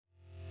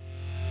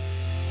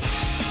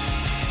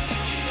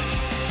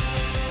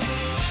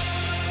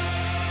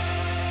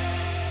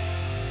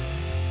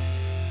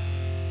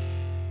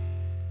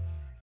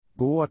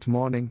Good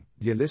morning,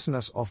 dear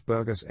listeners of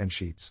Burgers and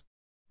Sheets.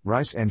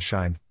 Rise and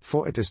shine,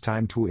 for it is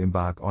time to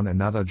embark on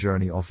another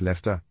journey of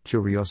laughter,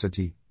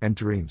 curiosity, and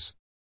dreams.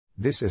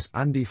 This is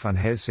Andy van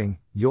Helsing,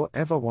 your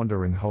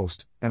ever-wandering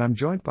host, and I'm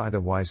joined by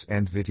the wise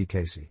and witty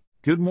Casey.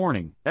 Good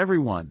morning,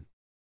 everyone.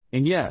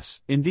 And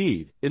yes,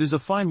 indeed, it is a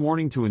fine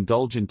morning to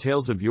indulge in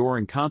tales of yore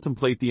and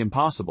contemplate the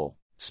impossible.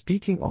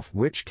 Speaking of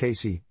which,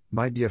 Casey,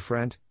 my dear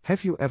friend,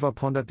 have you ever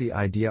pondered the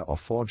idea of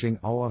forging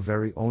our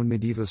very own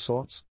medieval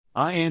swords?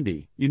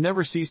 Andy, you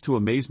never cease to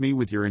amaze me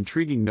with your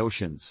intriguing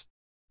notions.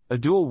 A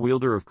dual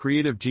wielder of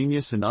creative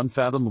genius and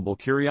unfathomable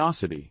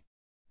curiosity.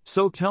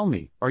 So tell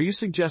me, are you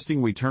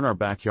suggesting we turn our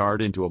backyard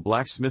into a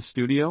blacksmith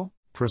studio?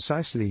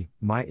 Precisely,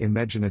 my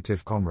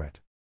imaginative comrade.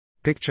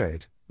 Picture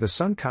it, the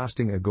sun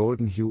casting a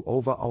golden hue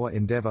over our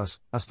endeavors,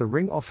 as the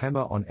ring of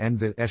hammer on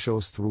anvil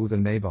echoes through the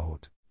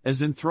neighborhood.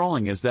 As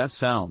enthralling as that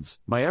sounds,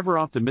 my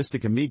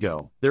ever-optimistic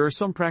amigo, there are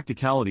some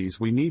practicalities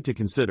we need to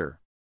consider.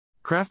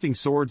 Crafting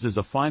swords is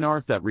a fine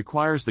art that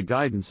requires the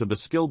guidance of a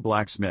skilled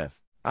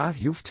blacksmith.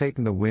 You've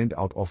taken the wind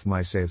out of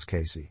my sails,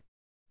 Casey.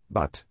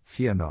 But,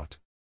 fear not.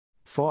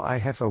 For I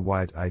have a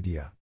wild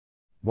idea.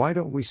 Why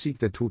don't we seek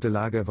the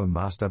tutelage of a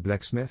master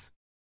blacksmith?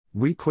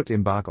 We could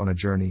embark on a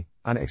journey,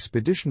 an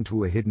expedition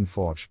to a hidden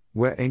forge,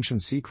 where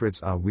ancient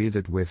secrets are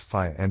wielded with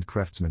fire and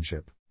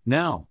craftsmanship.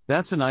 Now,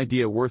 that's an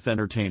idea worth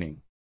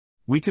entertaining.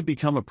 We could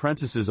become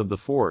apprentices of the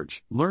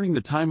forge, learning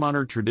the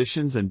time-honored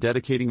traditions and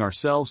dedicating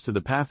ourselves to the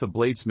path of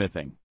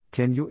bladesmithing.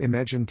 Can you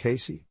imagine,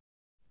 Casey?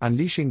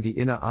 Unleashing the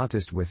inner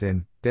artist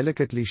within,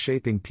 delicately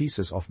shaping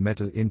pieces of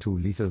metal into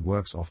lethal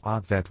works of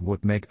art that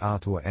would make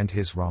Arthur and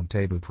his round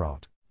table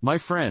proud. My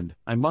friend,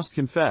 I must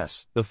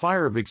confess, the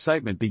fire of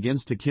excitement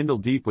begins to kindle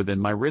deep within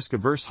my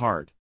risk-averse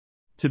heart.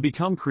 To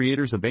become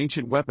creators of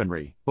ancient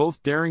weaponry,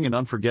 both daring and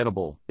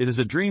unforgettable, it is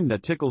a dream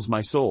that tickles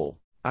my soul.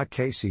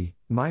 Casey,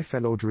 my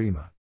fellow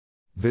dreamer.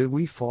 Will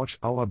we forge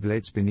our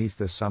blades beneath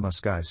the summer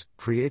skies,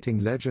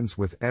 creating legends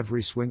with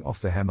every swing of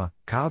the hammer,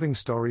 carving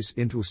stories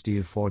into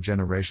steel for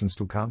generations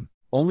to come?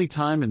 Only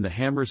time and the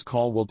hammer's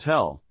call will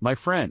tell, my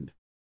friend.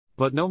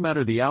 But no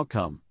matter the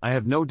outcome, I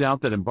have no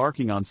doubt that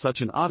embarking on such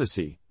an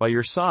odyssey, by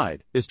your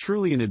side, is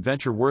truly an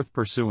adventure worth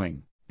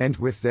pursuing. And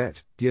with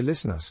that, dear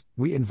listeners,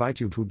 we invite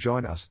you to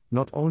join us,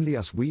 not only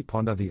as we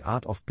ponder the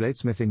art of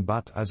bladesmithing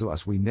but also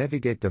as we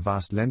navigate the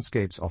vast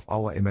landscapes of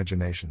our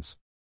imaginations.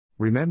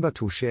 Remember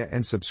to share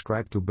and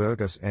subscribe to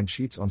Burgers and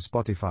Sheets on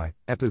Spotify,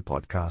 Apple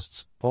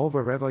Podcasts, or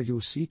wherever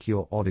you seek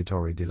your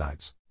auditory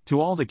delights.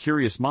 To all the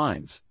curious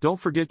minds, don't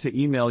forget to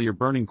email your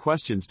burning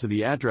questions to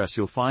the address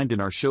you'll find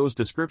in our show's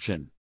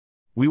description.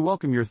 We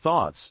welcome your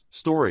thoughts,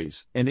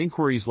 stories, and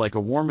inquiries like a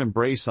warm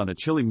embrace on a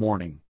chilly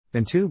morning.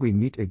 Until we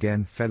meet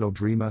again, fellow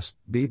dreamers,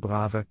 be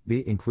brave,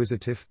 be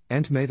inquisitive,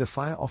 and may the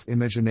fire of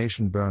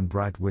imagination burn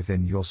bright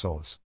within your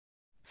souls.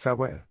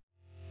 Farewell.